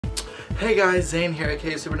Hey guys, Zane here,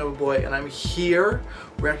 aka Supernovaboi, and I'm here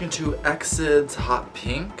reacting to Exid's Hot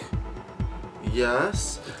Pink.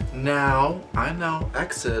 Yes. Now, I know,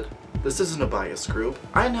 Exid, this isn't a bias group.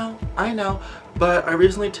 I know, but I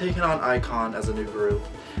recently taken on iKON as a new group,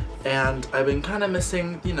 and I've been kind of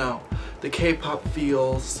missing, you know, the K-pop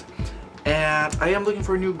feels, and I am looking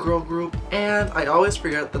for a new girl group, and I always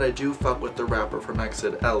forget that I do fuck with the rapper from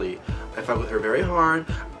Exid, Ellie. I fuck with her very hard.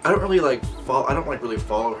 I don't really really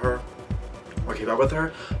follow her or keep up with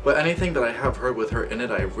her, but anything that I have heard with her in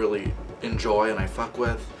it I really enjoy and I fuck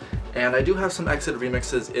with. And I do have some Exid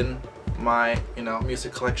remixes in my, you know,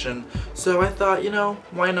 music collection, so I thought, you know,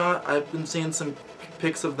 why not? I've been seeing some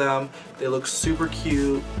pics of them. They look super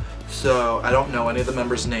cute, so I don't know any of the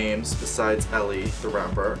members' names besides Ellie, the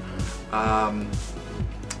rapper. All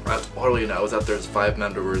I know is that there's 5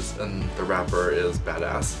 members and the rapper is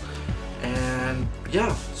badass. And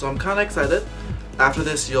yeah, so I'm kind of excited. After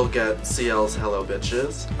this you'll get CL's Hello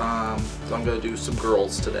Bitches, so I'm gonna do some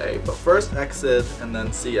girls today, but first Exid and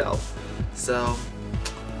then CL. So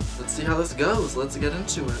let's see how this goes, let's get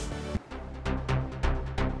into it.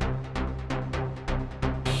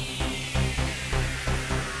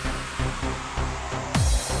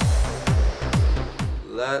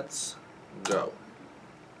 Let's go.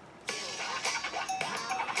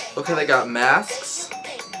 Okay, they got masks,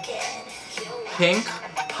 pink,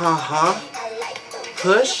 haha.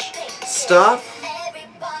 Push, stop,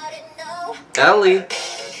 Ellie,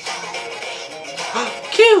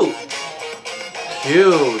 cute,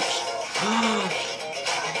 huge.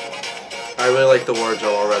 I really like the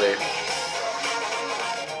wardrobe already.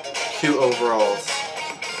 Cute overalls.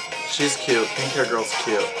 She's cute, pink hair girl's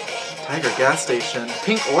cute. Tiger gas station,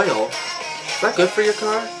 pink oil. Is that good for your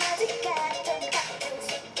car?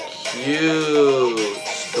 Cute.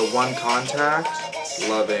 The one contact,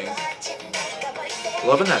 loving.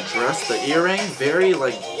 Loving that dress, the earring, very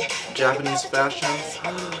like Japanese fashion.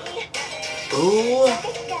 Ooh,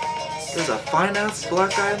 there's a fine ass black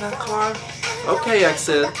guy in that car. Okay,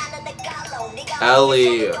 Exid.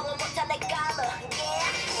 Ellie.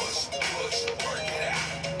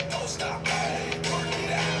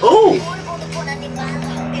 Ooh.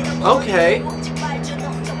 Okay.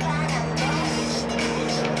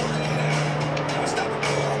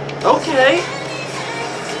 Okay.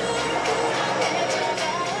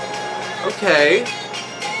 Okay,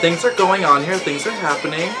 things are going on here, things are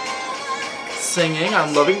happening. Singing,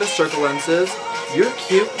 I'm loving the circle lenses. You're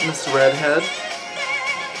cute, Miss Redhead.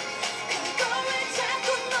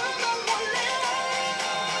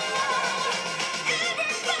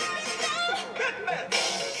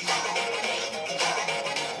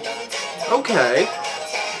 Okay.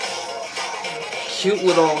 Cute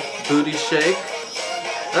little booty shake.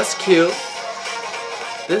 That's cute.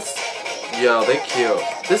 Yo, they cute.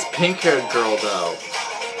 This pink-haired girl, though.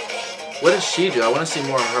 What does she do? I want to see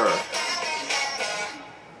more of her.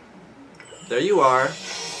 There you are.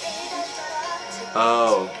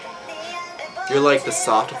 Oh. You're like the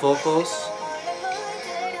soft vocals.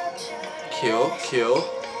 Cute, cute.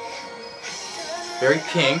 Very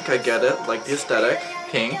pink, I get it. Like the aesthetic.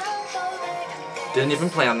 Pink. Didn't even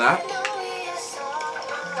plan that.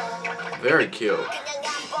 Very cute.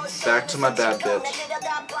 Back to my bad bitch.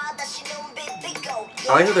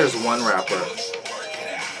 I like that there's one rapper.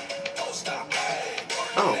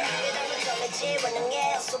 Oh.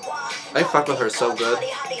 I fuck with her so good.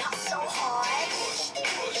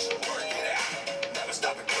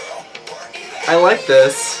 I like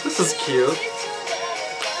this. This is cute.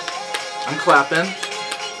 I'm clapping.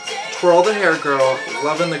 Twirl the hair girl.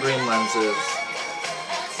 Loving the green lenses.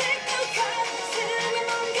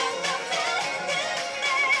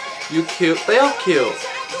 You cute. They all cute.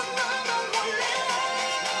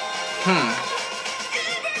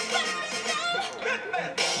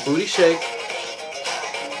 Booty shake.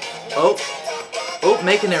 Oh. Oh,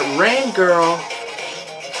 making it rain, girl.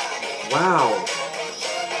 Wow.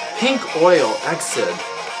 Pink oil, Exid.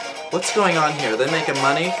 What's going on here? They making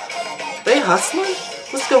money? They hustling?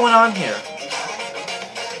 What's going on here?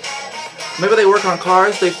 Maybe they work on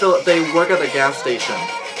cars, they work at a gas station.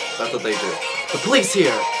 That's what they do. The police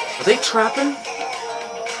here. Are they trapping?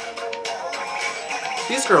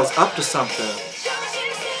 These girls up to something.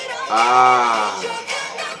 Ah.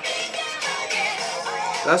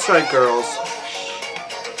 That's right, girls.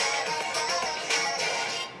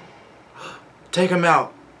 Take him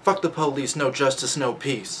out. Fuck the police. No justice, no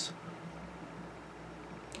peace.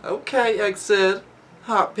 Okay, Exid.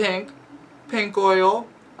 Hot pink. Pink oil.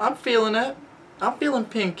 I'm feeling it. I'm feeling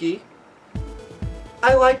pinky.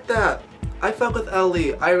 I like that. I fuck with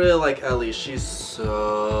Ellie. I really like Ellie. She's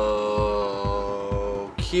so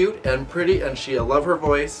cute and pretty, and I love her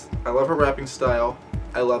voice. I love her rapping style.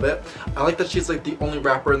 I love it. I like that she's like the only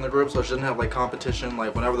rapper in the group, so she doesn't have like competition.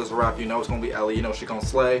 Like whenever there's a rap, you know it's gonna be Ellie, you know she's gonna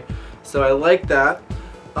slay. So I like that.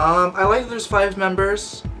 I like that there's 5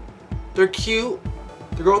 members. They're cute.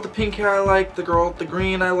 The girl with the pink hair I liked, the girl with the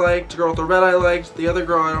green I liked, the girl with the red I liked, the other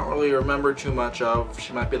girl I don't really remember too much of.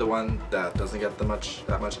 She might be the one that doesn't get that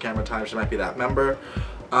much camera time. She might be that member.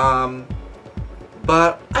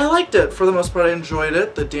 But I liked it for the most part. I enjoyed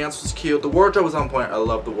it. The dance was cute. The wardrobe was on point. I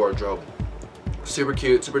love the wardrobe. Super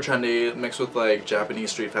cute, super trendy, mixed with like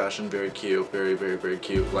Japanese street fashion. Very cute, very, very, very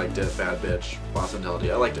cute. Liked it. Bad bitch, boss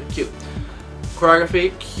mentality. I liked it. Cute.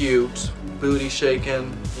 Choreography, cute. Booty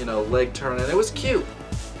shaking, you know, leg turning. It was cute.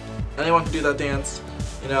 Anyone can do that dance.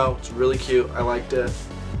 You know, it's really cute. I liked it.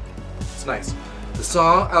 It's nice. The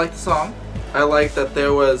song, I like the song. I like that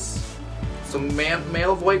there was some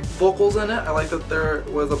male vocals in it. I like that there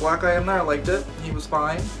was a black guy in there. I liked it. He was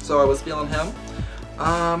fine, so I was feeling him.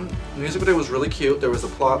 The music video was really cute. There was a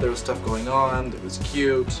plot, there was stuff going on, it was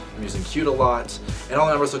cute. I'm using cute a lot, and all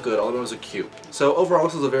the members look good, all the members are cute. So overall,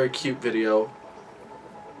 this was a very cute video.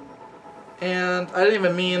 And I didn't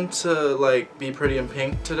even mean to like be pretty in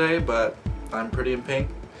pink today, but I'm pretty in pink.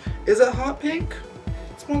 Is it hot pink?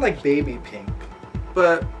 It's more like baby pink,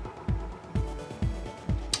 but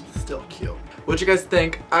still cute. What you guys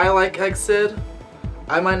think? I like Exid.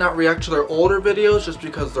 I might not react to their older videos just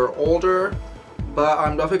because they're older, but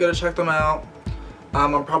I'm definitely gonna check them out.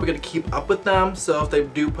 I'm probably gonna keep up with them, so if they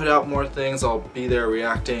do put out more things, I'll be there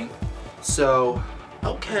reacting. So,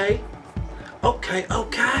 okay.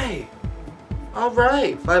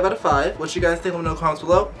 Alright, 5 out of 5. What you guys think? Let me know in the comments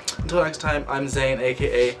below. Until next time, I'm Zane,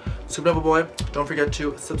 aka Supernovaboi. Don't forget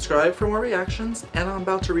to subscribe for more reactions, and I'm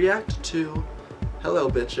about to react to Hello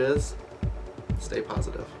Bitches. Stay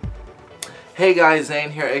positive. Hey guys, Zane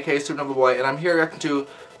here, aka Supernovaboi, and I'm here reacting to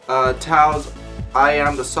Tao's I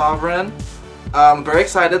Am the Sovereign. I'm very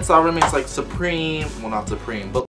excited. Sovereign means like supreme, well not supreme, but